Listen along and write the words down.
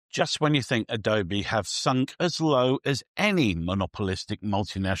Just when you think Adobe have sunk as low as any monopolistic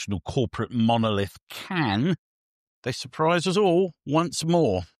multinational corporate monolith can, they surprise us all once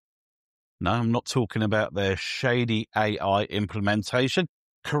more. No, I'm not talking about their shady AI implementation,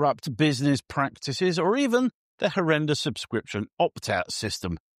 corrupt business practices, or even their horrendous subscription opt-out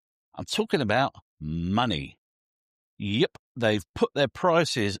system. I'm talking about money. Yep, they've put their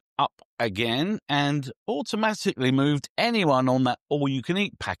prices up again and automatically moved anyone on that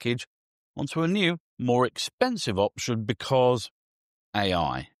all-you-can-eat package onto a new, more expensive option because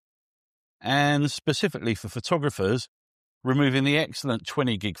AI. And specifically for photographers, removing the excellent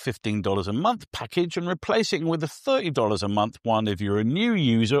 20 gig $15 a month package and replacing it with a $30 a month one if you're a new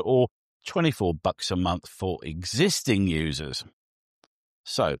user or $24 a month for existing users.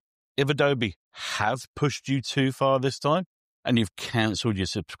 So, if Adobe have pushed you too far this time and you've cancelled your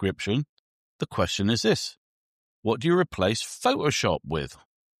subscription, the question is this: what do you replace Photoshop with?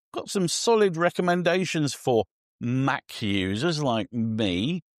 Got some solid recommendations for Mac users like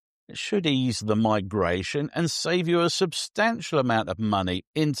me. It should ease the migration and save you a substantial amount of money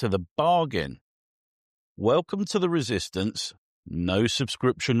into the bargain. Welcome to the resistance. No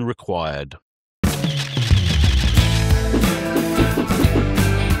subscription required.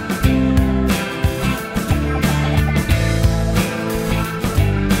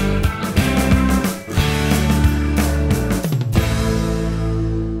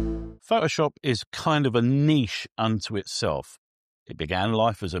 Photoshop is kind of a niche unto itself. It began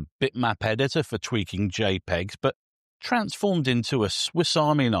life as a bitmap editor for tweaking JPEGs, but transformed into a Swiss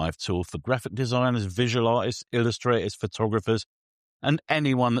Army knife tool for graphic designers, visual artists, illustrators, photographers, and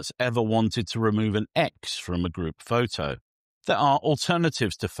anyone that's ever wanted to remove an X from a group photo. There are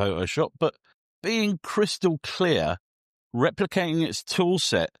alternatives to Photoshop, but being crystal clear, replicating its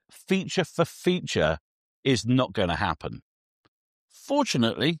toolset feature for feature is not going to happen.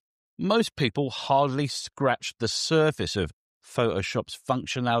 Fortunately, most people hardly scratch the surface of Photoshop's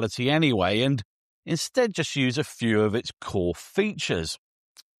functionality anyway, and instead just use a few of its core features.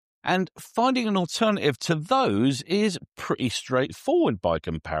 And finding an alternative to those is pretty straightforward by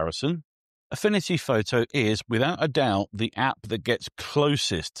comparison. Affinity Photo is, without a doubt, the app that gets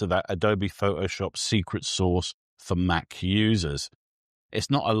closest to that Adobe Photoshop secret sauce for Mac users.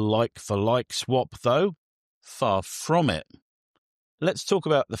 It's not a like-for-like swap, though. Far from it. Let's talk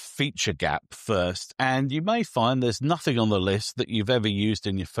about the feature gap first, and you may find there's nothing on the list that you've ever used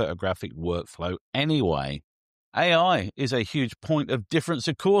in your photographic workflow anyway. AI is a huge point of difference,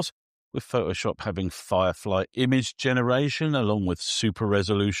 of course, with Photoshop having Firefly image generation along with super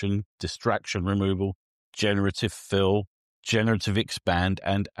resolution, distraction removal, generative fill, generative expand,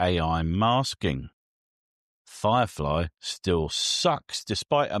 and AI masking. Firefly still sucks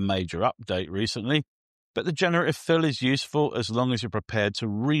despite a major update recently, but the generative fill is useful as long as you're prepared to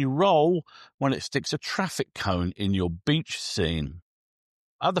re-roll when it sticks a traffic cone in your beach scene.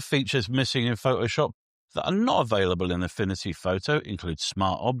 Other features missing in Photoshop that are not available in Affinity Photo include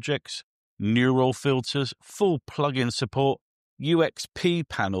smart objects, neural filters, full plugin support, UXP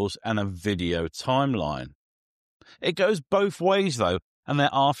panels, and a video timeline. It goes both ways though, and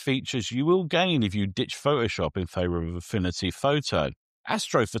there are features you will gain if you ditch Photoshop in favor of Affinity Photo.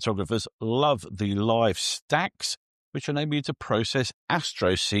 Astrophotographers love the live stacks, which enable you to process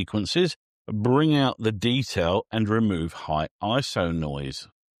astro sequences, bring out the detail, and remove high ISO noise.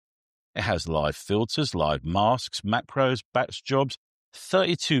 It has live filters, live masks, macros, batch jobs,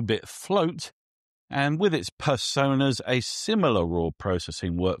 32-bit float, and with its personas, a similar raw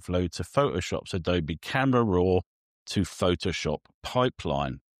processing workflow to Photoshop's Adobe Camera Raw to Photoshop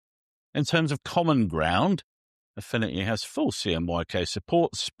pipeline. In terms of common ground, Affinity has full CMYK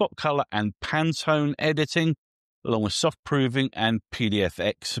support, spot color and Pantone editing, along with soft proving and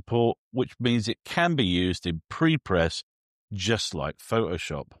PDFX support, which means it can be used in pre-press just like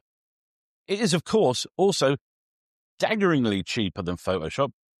Photoshop. It is, of course, also staggeringly cheaper than Photoshop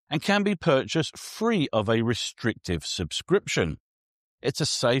and can be purchased free of a restrictive subscription. It's a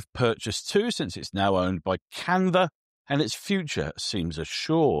safe purchase too, since it's now owned by Canva and its future seems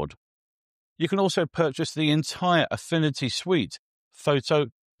assured. You can also purchase the entire Affinity suite, Photo,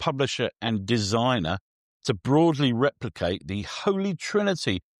 Publisher, and Designer, to broadly replicate the holy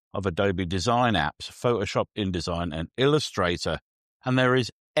trinity of Adobe design apps, Photoshop, InDesign, and Illustrator, and there is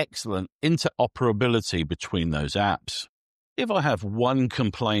excellent interoperability between those apps. If I have one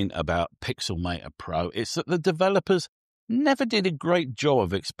complaint about Pixelmator Pro, it's that the developers never did a great job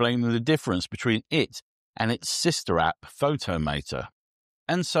of explaining the difference between it and its sister app, Photomator.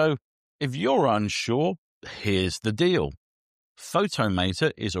 And so, if you're unsure, here's the deal.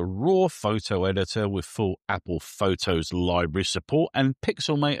 Photomator is a raw photo editor with full Apple Photos library support, and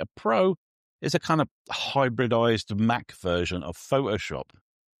Pixelmator Pro is a kind of hybridized Mac version of Photoshop,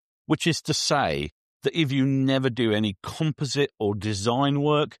 which is to say that if you never do any composite or design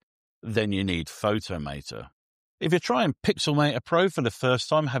work, then you need Photomator. If you're trying Pixelmator Pro for the first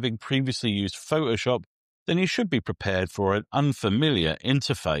time, having previously used Photoshop, then you should be prepared for an unfamiliar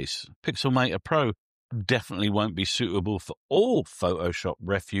interface. Pixelmator Pro definitely won't be suitable for all Photoshop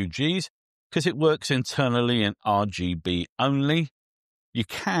refugees because it works internally in RGB only. You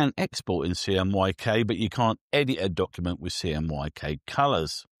can export in CMYK, but you can't edit a document with CMYK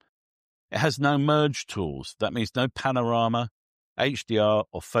colors. It has no merge tools. That means no panorama, HDR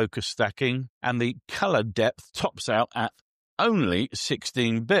or focus stacking, and the color depth tops out at only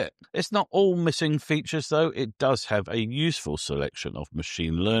 16-bit. It's not all missing features though. It does have a useful selection of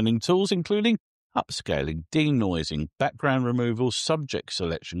machine learning tools, including upscaling, denoising, background removal, subject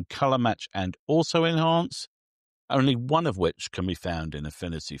selection, color match, and auto enhance, only one of which can be found in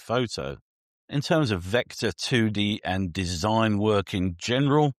Affinity Photo. In terms of vector, 2D, and design work in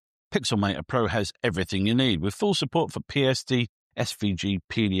general, Pixelmator Pro has everything you need, with full support for PSD, SVG,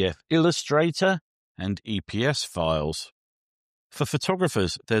 PDF, Illustrator, and EPS files. For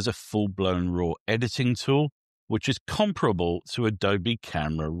photographers, there's a full-blown RAW editing tool, which is comparable to Adobe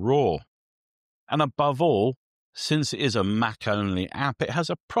Camera Raw. And above all, since it is a Mac-only app, it has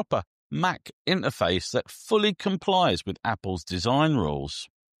a proper Mac interface that fully complies with Apple's design rules.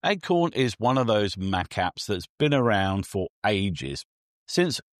 Acorn is one of those Mac apps that's been around for ages,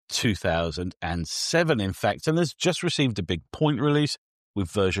 since 2007 in fact, and has just received a big point release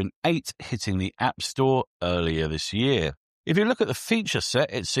with version 8 hitting the App Store earlier this year. If you look at the feature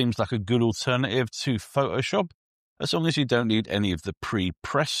set, it seems like a good alternative to Photoshop, as long as you don't need any of the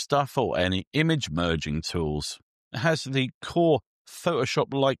pre-press stuff or any image merging tools. It has the core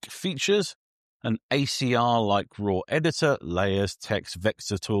Photoshop-like features, an ACR-like raw editor, layers, text,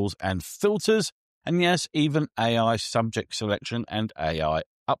 vector tools, and filters, and yes, even AI subject selection and AI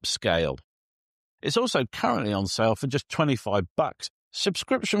upscale. It's also currently on sale for just $25,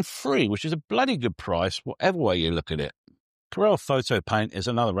 subscription free, which is a bloody good price, whatever way you look at it. Corel Photo Paint is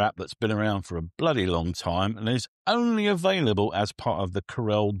another app that's been around for a bloody long time and is only available as part of the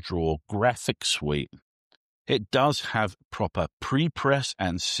Corel Draw graphic suite. It does have proper pre-press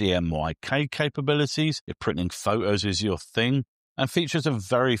and CMYK capabilities if printing photos is your thing, and features a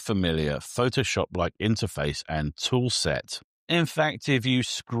very familiar Photoshop-like interface and toolset. In fact, if you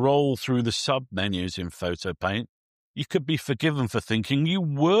scroll through the sub-menus in Photo Paint, you could be forgiven for thinking you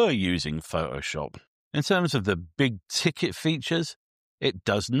were using Photoshop. In terms of the big-ticket features, it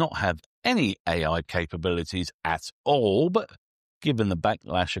does not have any AI capabilities at all, but given the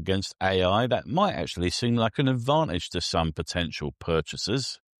backlash against AI, that might actually seem like an advantage to some potential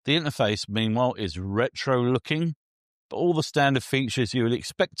purchasers. The interface, meanwhile, is retro-looking, but all the standard features you would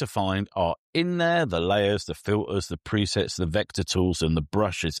expect to find are in there: the layers, the filters, the presets, the vector tools, and the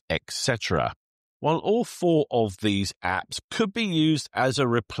brushes, etc. While all four of these apps could be used as a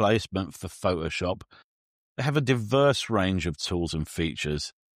replacement for Photoshop, they have a diverse range of tools and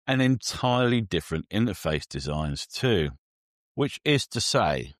features, and entirely different interface designs too. Which is to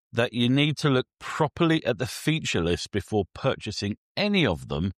say that you need to look properly at the feature list before purchasing any of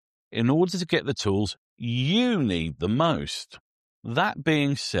them in order to get the tools you need the most. That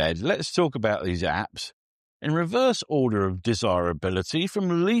being said, let's talk about these apps in reverse order of desirability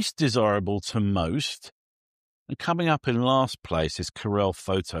from least desirable to most. And coming up in last place is Corel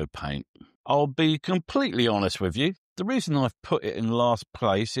Photo Paint. I'll be completely honest with you. The reason I've put it in last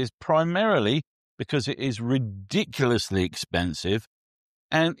place is primarily because it is ridiculously expensive.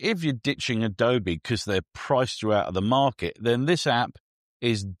 And if you're ditching Adobe because they're priced you out of the market, then this app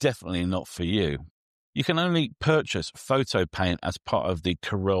is definitely not for you. You can only purchase Photo Paint as part of the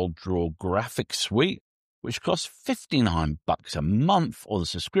Corel Draw graphic suite, which costs $59 a month on the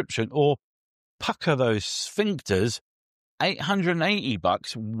subscription, or pucker those sphincters,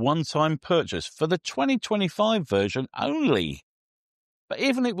 $880 one-time purchase for the 2025 version only. But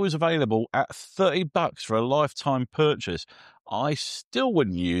even if it was available at $30 for a lifetime purchase, I still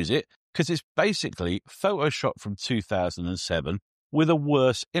wouldn't use it because it's basically Photoshop from 2007 with a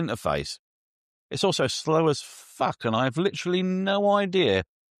worse interface. It's also slow as fuck, and I have literally no idea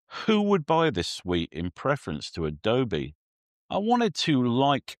who would buy this suite in preference to Adobe. I wanted to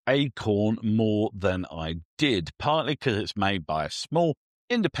like Acorn more than I did, partly because it's made by a small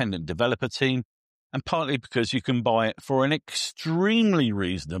independent developer team, and partly because you can buy it for an extremely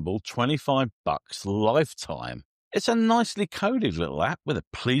reasonable $25 lifetime. It's a nicely coded little app with a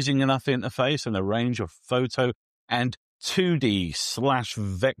pleasing enough interface and a range of photo and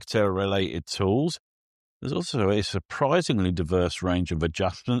 2D/vector related tools. There's also a surprisingly diverse range of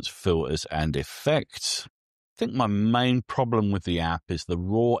adjustments, filters, and effects. I think my main problem with the app is the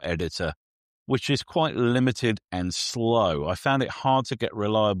raw editor, which is quite limited and slow. I found it hard to get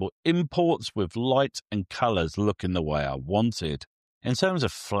reliable imports with light and colors looking the way I wanted. In terms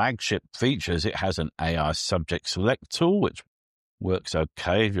of flagship features, it has an AI subject select tool, which works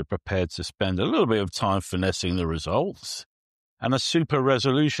okay if you're prepared to spend a little bit of time finessing the results, and a super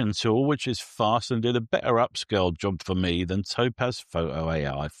resolution tool, which is fast and did a better upscale job for me than Topaz Photo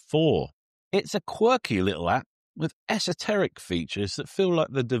AI 4. It's a quirky little app with esoteric features that feel like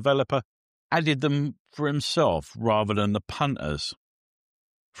the developer added them for himself rather than the punters.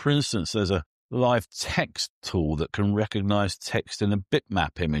 For instance, there's a live text tool that can recognize text in a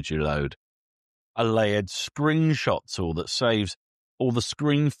bitmap image you load, a layered screenshot tool that saves all the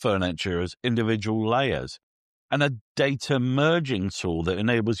screen furniture as individual layers, and a data merging tool that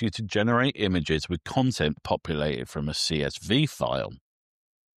enables you to generate images with content populated from a CSV file.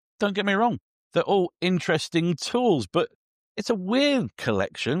 Don't get me wrong, they're all interesting tools, but it's a weird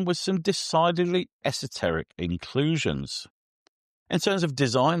collection with some decidedly esoteric inclusions. In terms of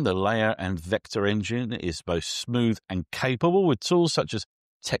design, the layer and vector engine is both smooth and capable with tools such as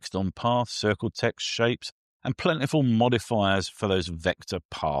text on path, circle text, shapes, and plentiful modifiers for those vector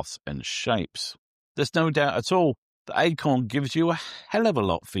paths and shapes. There's no doubt at all that Acorn gives you a hell of a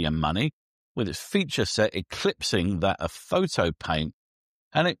lot for your money, with its feature set eclipsing that of Photo Paint,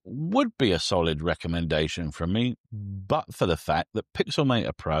 and it would be a solid recommendation from me, but for the fact that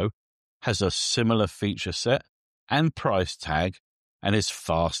Pixelmator Pro has a similar feature set and price tag and is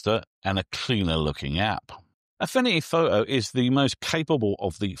faster and a cleaner looking app. Affinity Photo is the most capable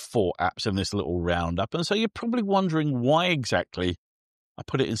of the 4 apps in this little roundup, and so you're probably wondering why exactly I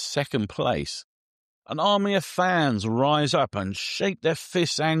put it in second place. An army of fans rise up and shake their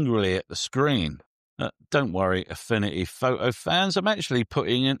fists angrily at the screen. Don't worry, Affinity Photo fans, I'm actually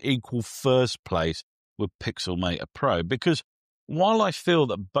putting in equal first place with Pixelmator Pro, because while I feel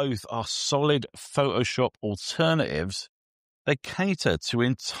that both are solid Photoshop alternatives, they cater to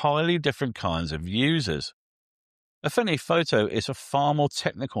entirely different kinds of users. Affinity Photo is a far more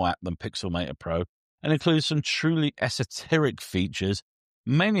technical app than Pixelmator Pro and includes some truly esoteric features,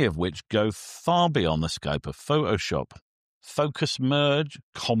 many of which go far beyond the scope of Photoshop. Focus merge,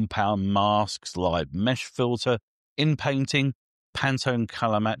 compound masks, live mesh filter, in-painting, Pantone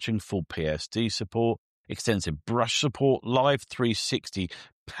color matching, full PSD support, extensive brush support, live 360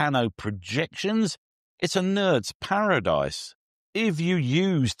 pano projections. It's a nerd's paradise. If you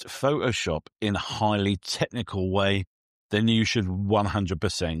used Photoshop in a highly technical way, then you should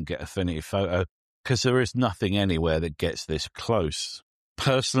 100% get Affinity Photo, because there is nothing anywhere that gets this close.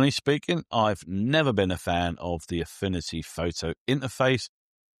 Personally speaking, I've never been a fan of the Affinity Photo interface,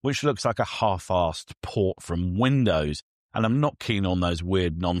 which looks like a half-assed port from Windows, and I'm not keen on those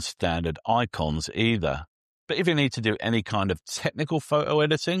weird non-standard icons either. But if you need to do any kind of technical photo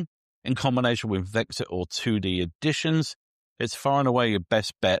editing, in combination with vector or 2D additions, it's far and away your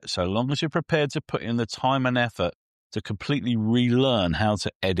best bet, so long as you're prepared to put in the time and effort to completely relearn how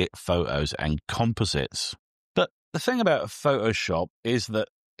to edit photos and composites. But the thing about Photoshop is that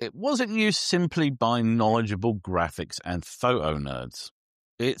it wasn't used simply by knowledgeable graphics and photo nerds.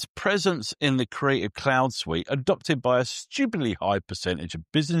 Its presence in the Creative Cloud suite, adopted by a stupidly high percentage of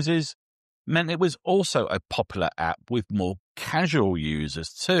businesses, meant it was also a popular app with more casual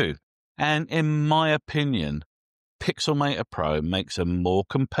users too. And in my opinion, Pixelmator Pro makes a more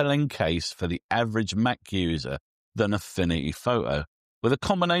compelling case for the average Mac user than Affinity Photo, with a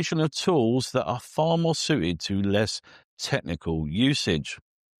combination of tools that are far more suited to less technical usage.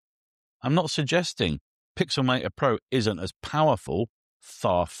 I'm not suggesting Pixelmator Pro isn't as powerful,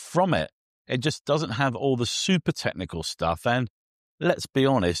 far from it. It just doesn't have all the super technical stuff and, let's be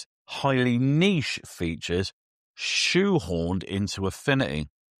honest, highly niche features shoehorned into Affinity.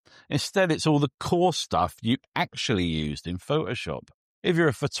 Instead, it's all the core stuff you actually used in Photoshop. If you're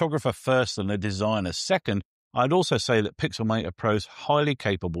a photographer first and a designer second, I'd also say that Pixelmator Pro's highly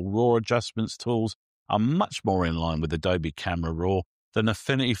capable RAW adjustments tools are much more in line with Adobe Camera Raw than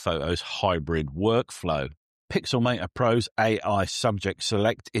Affinity Photo's hybrid workflow. Pixelmator Pro's AI Subject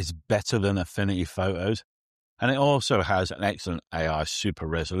Select is better than Affinity Photo's, and it also has an excellent AI Super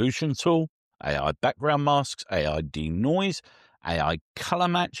Resolution tool, AI Background Masks, AI Denoise, AI Color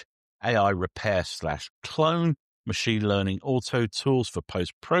Match, AI Repair/Clone, Machine Learning Auto tools for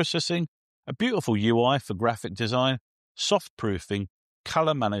post-processing, a beautiful UI for graphic design, soft proofing,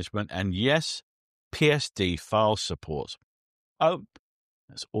 color management, and yes, PSD file support. Oh,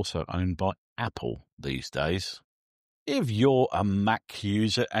 it's also owned by Apple these days. If you're a Mac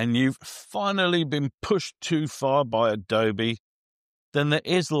user and you've finally been pushed too far by Adobe, then there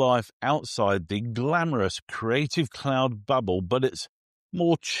is life outside the glamorous Creative Cloud bubble, but it's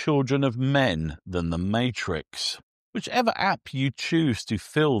more children of men than the Matrix. Whichever app you choose to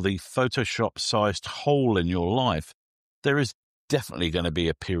fill the Photoshop-sized hole in your life, there is definitely going to be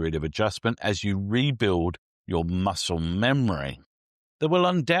a period of adjustment as you rebuild your muscle memory. There will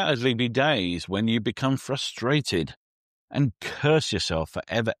undoubtedly be days when you become frustrated and curse yourself for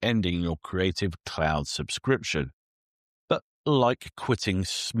ever ending your Creative Cloud subscription. But like quitting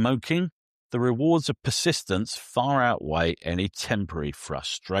smoking, the rewards of persistence far outweigh any temporary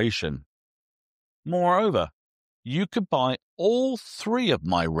frustration. Moreover, you could buy all 3 of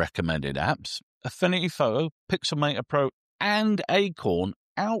my recommended apps, Affinity Photo, Pixelmator Pro, and Acorn,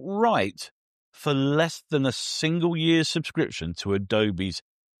 outright for less than a single year's subscription to Adobe's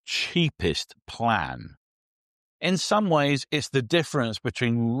cheapest plan. In some ways, it's the difference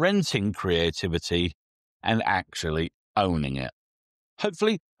between renting creativity and actually owning it.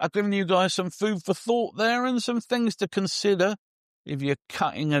 Hopefully, I've given you guys some food for thought there and some things to consider if you're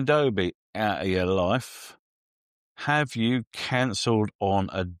cutting Adobe out of your life. Have you cancelled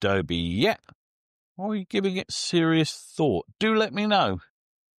on Adobe yet? Or are you giving it serious thought? Do let me know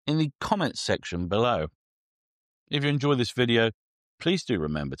in the comments section below. If you enjoyed this video, please do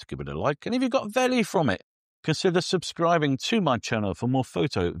remember to give it a like. And if you got value from it, consider subscribing to my channel for more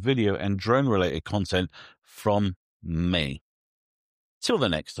photo, video, and drone-related content from me. Till the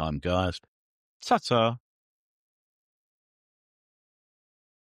next time, guys. Ta-ta.